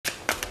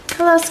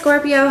Hello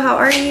Scorpio, how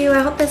are you?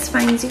 I hope this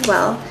finds you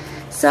well.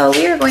 So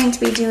we are going to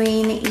be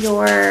doing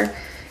your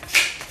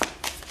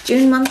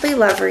June monthly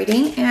love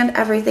reading and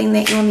everything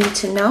that you'll need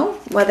to know,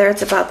 whether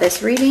it's about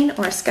this reading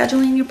or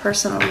scheduling your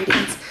personal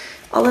readings.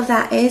 All of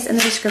that is in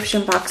the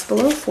description box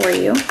below for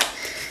you.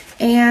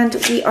 And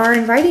we are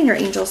inviting your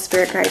angels,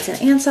 spirit guides,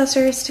 and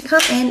ancestors to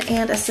come in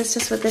and assist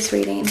us with this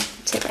reading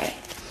today.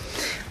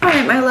 All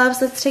right, my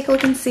loves, let's take a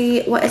look and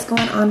see what is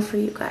going on for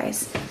you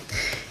guys.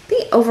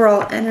 The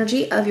overall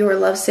energy of your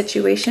love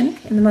situation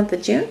in the month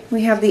of June.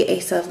 We have the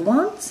Ace of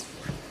Wands,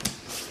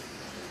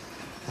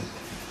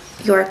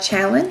 your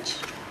challenge.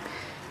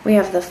 We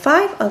have the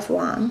Five of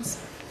Wands,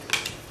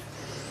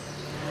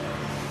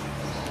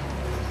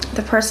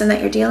 the person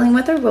that you're dealing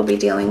with or will be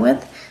dealing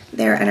with,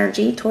 their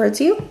energy towards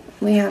you.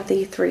 We have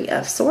the Three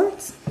of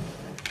Swords,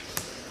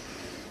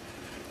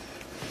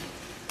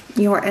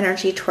 your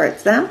energy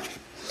towards them.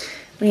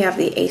 We have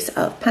the Ace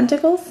of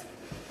Pentacles,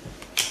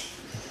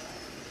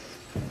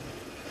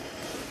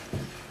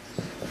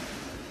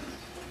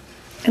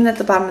 and at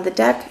the bottom of the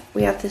deck,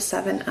 we have the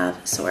Seven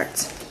of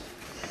Swords.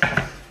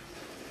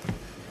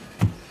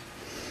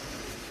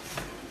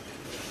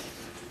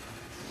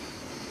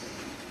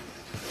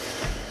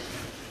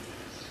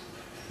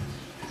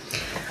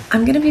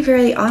 I'm going to be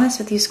very honest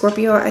with you,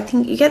 Scorpio. I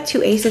think you get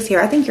two aces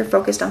here. I think you're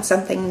focused on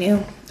something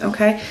new,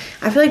 okay?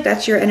 I feel like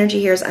that's your energy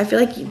here. I feel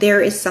like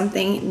there is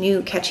something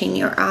new catching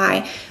your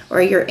eye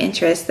or your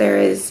interest. There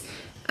is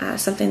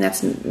something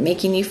that's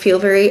making you feel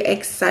very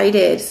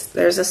excited.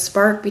 There's a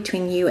spark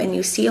between you and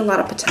you see a lot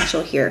of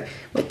potential here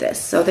with this.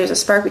 So there's a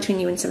spark between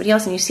you and somebody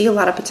else and you see a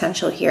lot of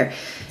potential here.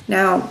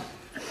 Now,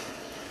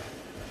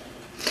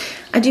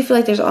 I do feel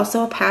like there's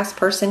also a past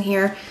person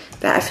here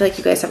that I feel like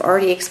you guys have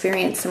already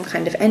experienced some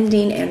kind of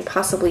ending and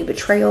possibly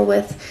betrayal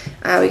with.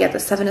 We got the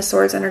Seven of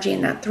Swords energy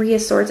and that Three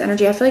of Swords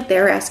energy. I feel like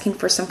they're asking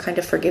for some kind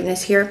of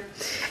forgiveness here,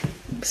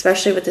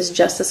 especially with this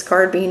Justice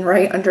card being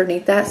right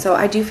underneath that. So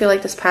I do feel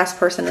like this past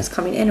person is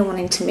coming in and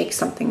wanting to make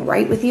something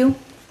right with you,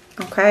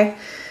 okay?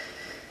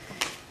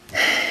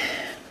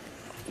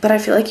 But I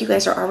feel like you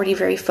guys are already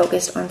very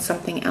focused on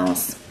something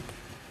else.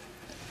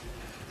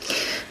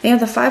 They have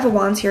the Five of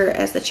Wands here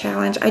as the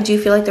challenge. I do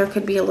feel like there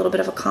could be a little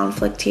bit of a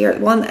conflict here.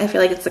 One, I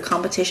feel like it's the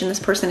competition. This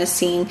person is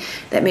seeing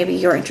that maybe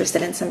you're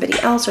interested in somebody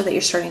else or that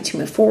you're starting to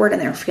move forward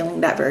and they're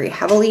feeling that very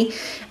heavily.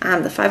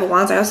 The Five of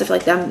Wands, I also feel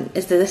like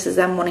this is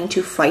them wanting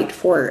to fight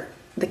for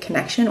the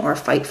connection or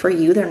fight for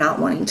you. They're not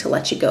wanting to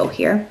let you go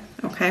here,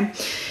 okay?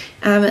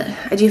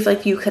 I do feel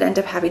like you could end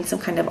up having some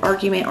kind of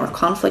argument or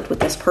conflict with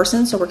this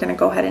person. So we're going to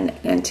go ahead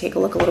and take a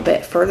look a little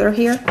bit further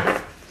here.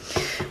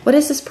 What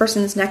is this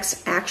person's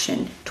next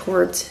action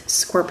towards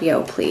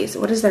Scorpio, please?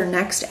 What is their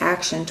next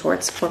action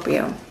towards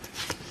Scorpio?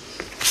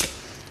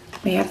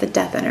 We have the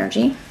Death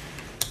energy.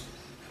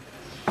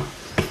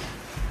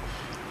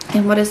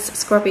 And what is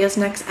Scorpio's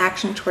next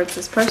action towards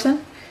this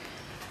person?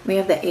 We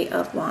have the Eight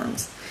of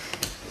Wands.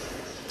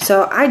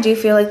 So I do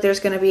feel like there's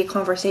going to be a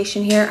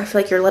conversation here. I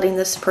feel like you're letting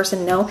this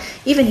person know.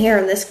 Even here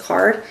in this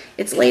card,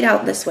 it's laid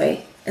out this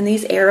way. And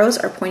these arrows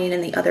are pointing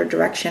in the other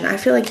direction. I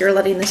feel like you're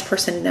letting this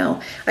person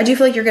know. I do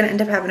feel like you're going to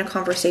end up having a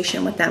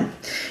conversation with them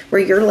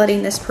where you're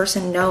letting this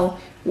person know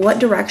what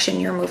direction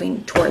you're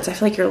moving towards. I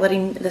feel like you're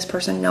letting this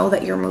person know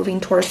that you're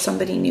moving towards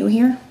somebody new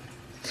here.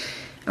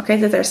 Okay,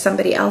 that there's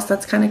somebody else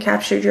that's kind of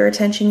captured your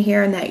attention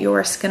here and that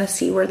you're going to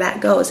see where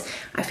that goes.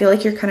 I feel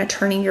like you're kind of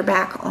turning your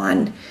back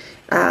on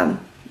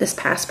this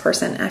past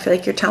person. I feel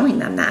like you're telling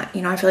them that,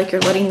 you know, I feel like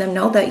you're letting them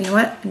know that, you know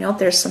what,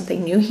 there's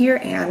something new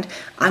here and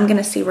I'm going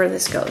to see where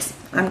this goes.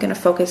 I'm going to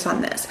focus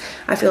on this.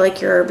 I feel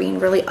like you're being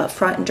really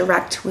upfront and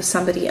direct with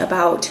somebody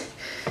about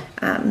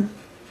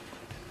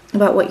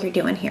what you're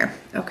doing here,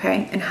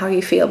 okay, and how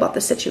you feel about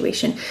the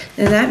situation.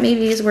 And that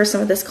maybe is where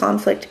some of this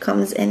conflict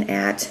comes in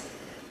at,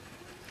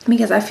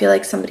 because I feel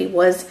like somebody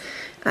was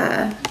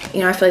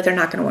I feel like they're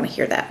not going to want to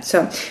hear that.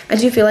 So I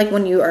do feel like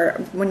when you're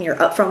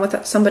upfront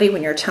with somebody,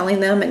 when you're telling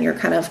them and you're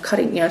kind of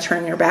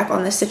turning your back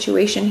on this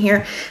situation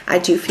here, I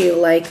do feel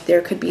like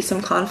there could be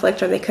some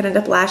conflict or they could end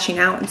up lashing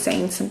out and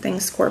saying something,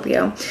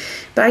 Scorpio.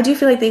 But I do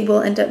feel like they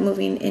will end up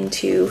moving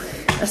into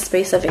a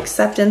space of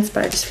acceptance,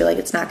 but I just feel like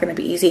it's not going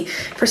to be easy.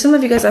 For some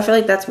of you guys, I feel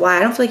like that's why I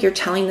don't feel like you're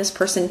telling this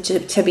person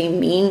to be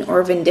mean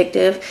or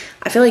vindictive.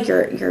 I feel like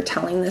you're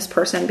telling this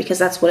person because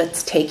that's what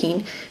it's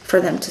taking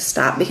for them to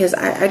stop. Because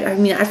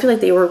I feel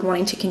like they were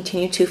wanting to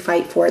continue to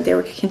fight for it. They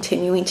were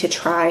continuing to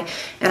try.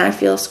 And I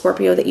feel,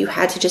 Scorpio, that you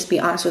had to just be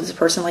honest with this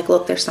person. Like,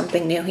 look, there's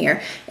something new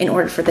here in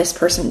order for this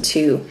person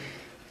to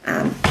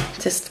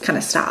just kind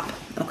of stop.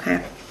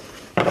 Okay.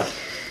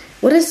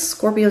 What is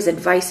Scorpio's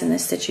advice in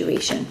this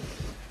situation?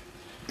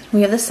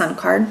 We have the Sun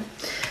card.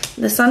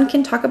 The Sun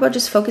can talk about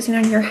just focusing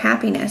on your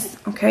happiness,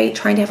 okay?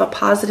 Trying to have a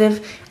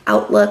positive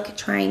outlook,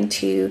 trying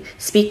to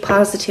speak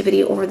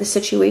positivity over the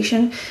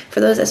situation.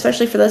 For those,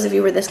 especially for those of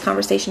you where this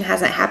conversation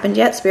hasn't happened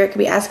yet, Spirit could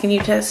be asking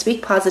you to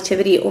speak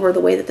positivity over the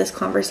way that this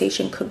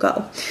conversation could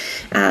go.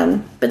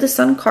 But the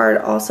Sun card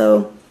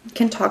also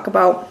can talk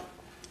about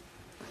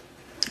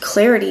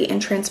clarity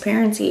and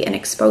transparency and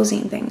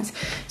exposing things.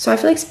 So I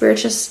feel like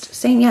Spirit's just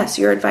saying, yes,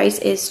 your advice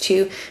is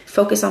to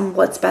focus on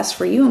what's best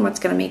for you and what's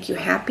going to make you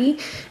happy,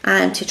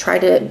 and to try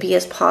to be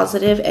as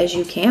positive as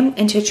you can,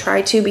 and to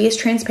try to be as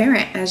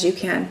transparent as you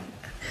can.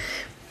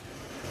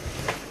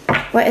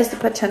 What is the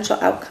potential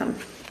outcome?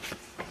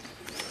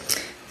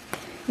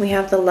 We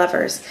have the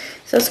Lovers.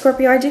 So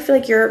Scorpio, I do feel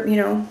like you're,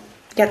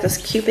 got this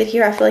Cupid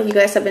here. I feel like you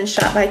guys have been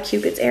shot by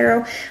Cupid's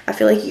arrow. I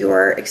feel like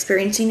you're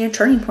experiencing a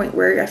turning point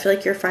where I feel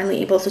like you're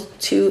finally able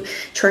to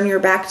turn your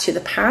back to the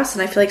past.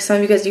 And I feel like some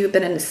of you guys, you've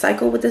been in a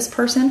cycle with this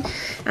person.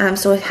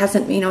 So it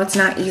hasn't, it's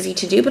not easy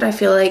to do, but I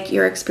feel like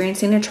you're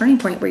experiencing a turning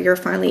point where you're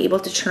finally able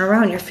to turn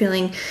around. You're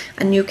feeling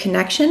a new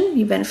connection.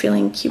 You've been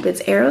feeling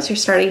Cupid's arrows. You're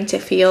starting to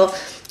feel,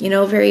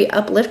 very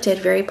uplifted,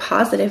 very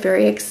positive,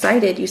 very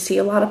excited. You see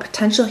a lot of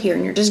potential here,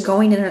 and you're just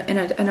going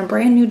in a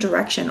brand new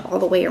direction all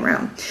the way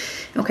around.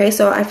 Okay,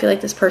 so I feel like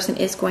this person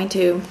is going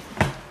to,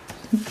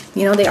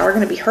 they are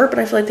going to be hurt, but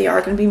I feel like they are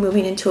going to be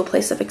moving into a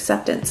place of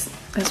acceptance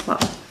as well.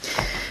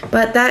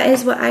 But that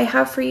is what I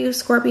have for you,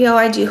 Scorpio.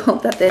 I do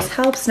hope that this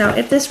helps. Now,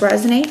 if this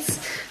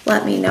resonates,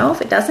 let me know.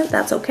 If it doesn't,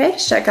 that's okay.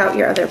 Check out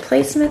your other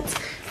placements.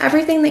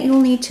 Everything that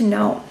you'll need to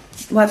know,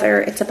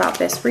 whether it's about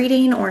this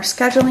reading or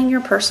scheduling your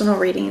personal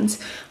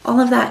readings, all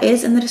of that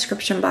is in the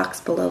description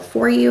box below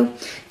for you.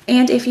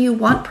 And if you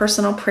want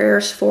personal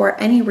prayers for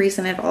any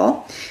reason at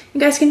all, you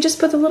guys can just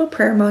put the little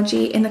prayer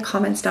emoji in the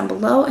comments down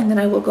below, and then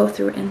I will go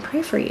through and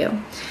pray for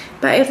you.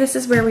 But if this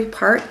is where we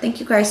part, thank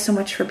you guys so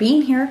much for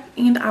being here,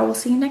 and I will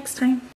see you next time.